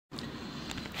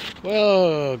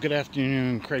Well, good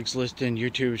afternoon, Craigslist and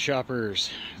YouTube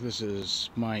shoppers. This is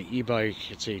my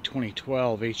e-bike. It's a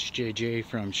 2012 HJJ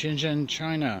from Shenzen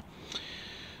China.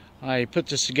 I put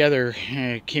this together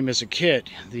and it came as a kit.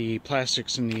 The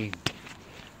plastics in the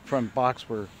front box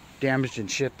were damaged in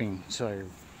shipping, so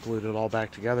I glued it all back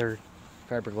together,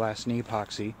 fiberglass and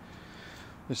epoxy.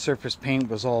 The surface paint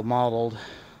was all mottled,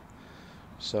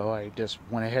 so I just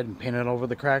went ahead and painted over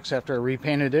the cracks after I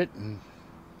repainted it and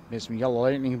made some yellow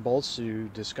lightning bolts to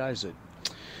disguise it.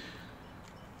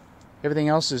 Everything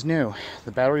else is new.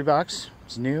 The battery box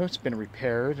is new. It's been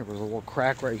repaired. There was a little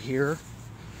crack right here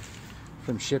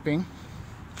from shipping.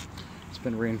 It's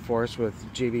been reinforced with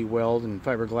JB weld and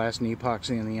fiberglass and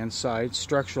epoxy on the inside.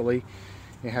 Structurally,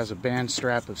 it has a band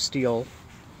strap of steel.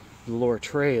 The lower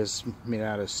tray is made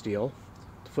out of steel.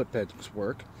 The footpegs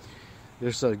work.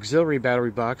 This auxiliary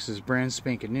battery box is brand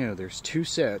spanking new. There's two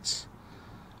sets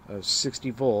of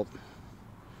 60 volt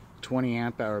 20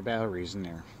 amp hour batteries in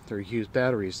there. They're used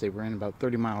batteries. They were in about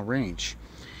 30-mile range.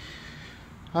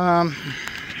 The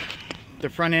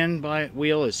front end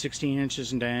wheel is 16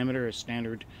 inches in diameter, a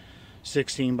standard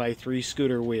 16 by 3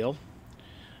 scooter wheel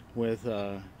with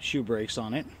shoe brakes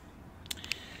on it.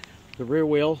 The rear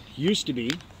wheel used to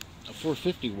be a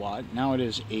 450 watt. Now it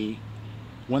is a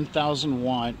 1000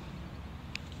 watt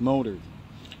motor.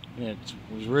 It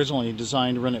was originally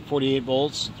designed to run at 48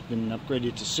 volts. It's been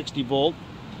upgraded to 60 volt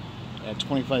at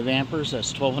 25 amperes.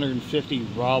 That's 1250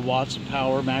 raw watts of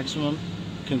power maximum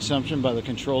consumption by the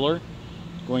controller.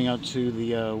 Going out to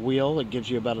the wheel, it gives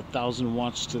you about 1000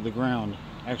 watts to the ground.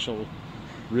 Actual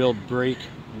real brake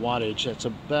wattage. That's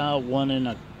about 1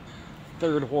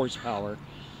 1/3 horsepower,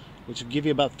 which would give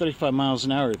you about 35 miles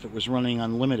an hour if it was running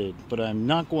unlimited. But I'm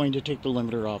not going to take the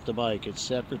limiter off the bike. It's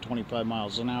set for 25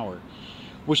 miles an hour.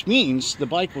 Which means the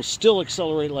bike will still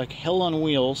accelerate like hell on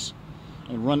wheels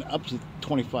and run up to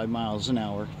 25 miles an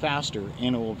hour faster,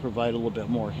 and it will provide a little bit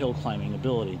more hill climbing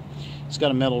ability. It's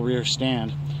got a metal rear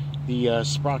stand. The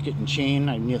sprocket and chain,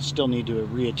 I still need to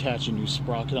reattach a new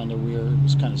sprocket on the rear. It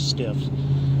was kind of stiff.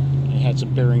 It had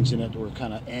some bearings in it that were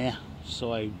kind of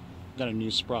so I got a new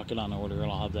sprocket on order,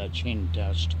 and I'll have that chain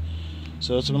attached.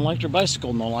 So it's an electric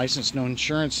bicycle, no license, no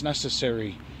insurance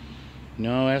necessary.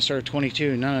 No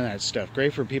SR22, none of that stuff.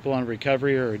 Great for people on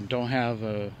recovery or don't have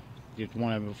you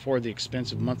want to afford the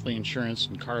expensive monthly insurance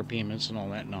and car payments and all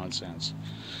that nonsense.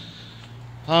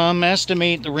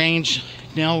 Estimate the range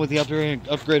now with the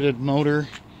upgraded motor.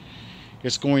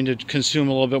 It's going to consume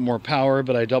a little bit more power,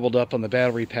 but I doubled up on the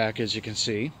battery pack, as you can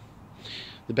see.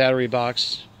 The battery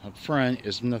box up front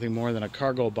is nothing more than a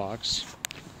cargo box.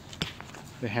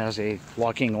 It has a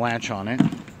locking latch on it.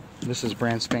 This is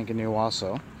brand spanking new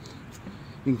also.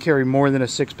 You can carry more than a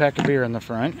 6-pack of beer in the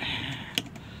front,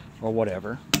 or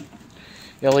whatever.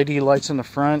 LED lights in the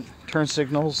front, turn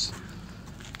signals,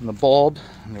 and the bulb.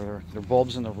 And there are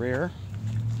bulbs in the rear.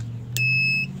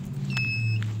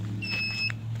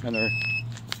 And they're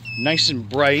nice and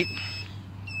bright,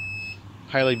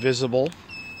 highly visible.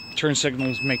 Turn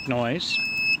signals make noise.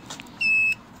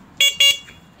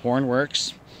 Horn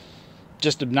works.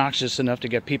 Just obnoxious enough to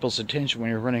get people's attention when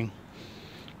you're running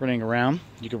around.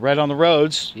 You can ride on the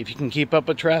roads if you can keep up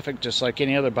with traffic. Just like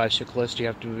any other bicyclist, you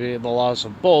have to obey the laws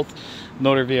of both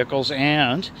motor vehicles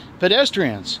and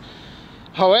pedestrians.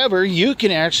 However, you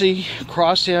can actually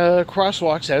cross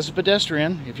crosswalks as a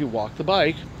pedestrian if you walk the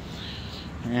bike,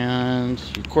 and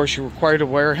of course you're required to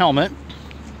wear a helmet.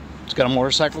 It's got a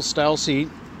motorcycle style seat.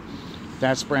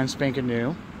 That's brand spanking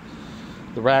new.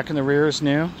 The rack in the rear is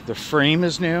new. The frame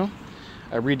is new.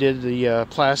 I redid the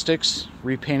plastics,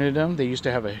 repainted them. They used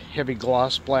to have a heavy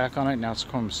gloss black on it. Now it's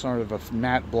become sort of a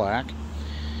matte black.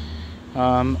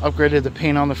 Upgraded the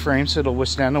paint on the frame so it'll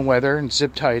withstand the weather, and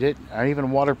zip tied it. I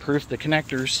even waterproofed the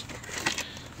connectors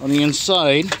on the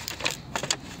inside.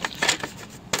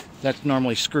 That's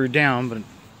normally screwed down, but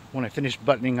when I finish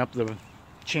buttoning up the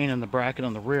chain and the bracket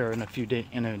on the rear in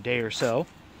a day or so.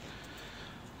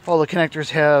 All the connectors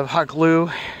have hot glue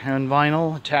and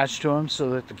vinyl attached to them so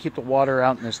that to keep the water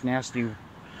out in this nasty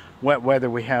wet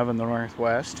weather we have in the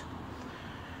Northwest.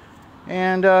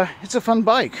 And it's a fun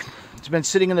bike. It's been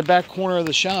sitting in the back corner of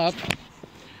the shop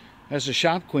as a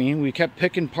shop queen. We kept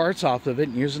picking parts off of it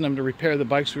and using them to repair the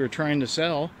bikes we were trying to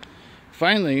sell.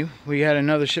 Finally, we had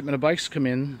another shipment of bikes come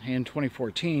in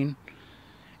 2014,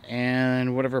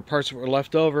 and whatever parts that were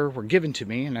left over were given to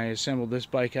me, and I assembled this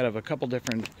bike out of a couple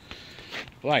different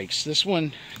bikes. This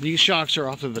one, these shocks are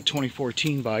off of the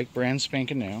 2014 bike, brand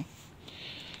spanking new.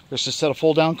 There's a set of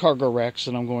fold-down cargo racks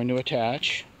that I'm going to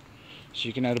attach, so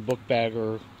you can add a book bag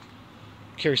or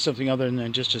carry something other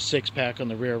than just a 6-pack on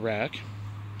the rear rack.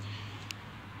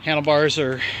 Handlebars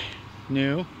are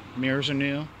new, Mirrors are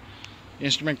new.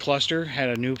 Instrument cluster had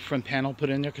a new front panel put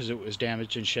in there because it was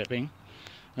damaged in shipping.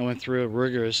 I went through it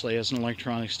rigorously as an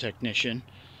electronics technician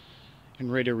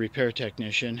and radio repair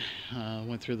technician.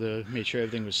 Made sure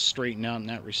everything was straightened out in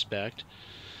that respect.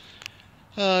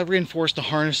 Reinforced the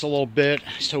harness a little bit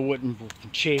so it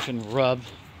wouldn't chafe and rub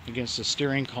against the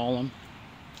steering column.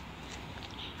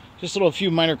 Just a few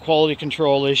minor quality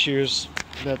control issues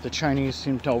that the Chinese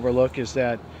seem to overlook is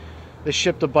that they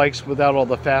ship the bikes without all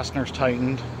the fasteners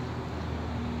tightened,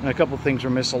 and a couple things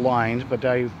were misaligned, but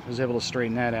I was able to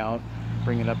straighten that out,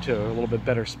 bring it up to a little bit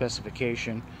better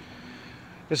specification.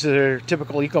 This is a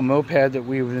typical eco moped that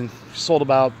we've sold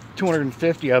about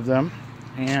 250 of them,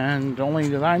 and only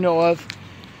that I know of,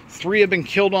 3 have been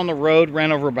killed on the road,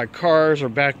 ran over by cars or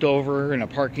backed over in a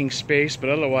parking space, but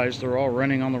otherwise they're all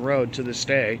running on the road to this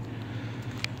day.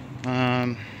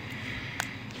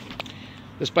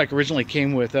 This bike originally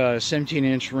came with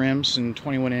 17-inch rims and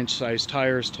 21-inch size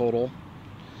tires total,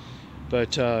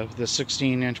 but the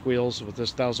 16-inch wheels with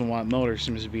this 1,000-watt motor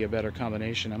seems to be a better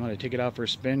combination. I'm going to take it out for a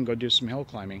spin, go do some hill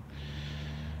climbing.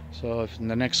 So in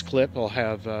the next clip I'll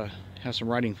have some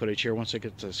riding footage here once I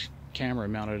get this camera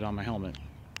mounted on my helmet.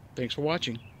 Thanks for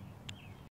watching.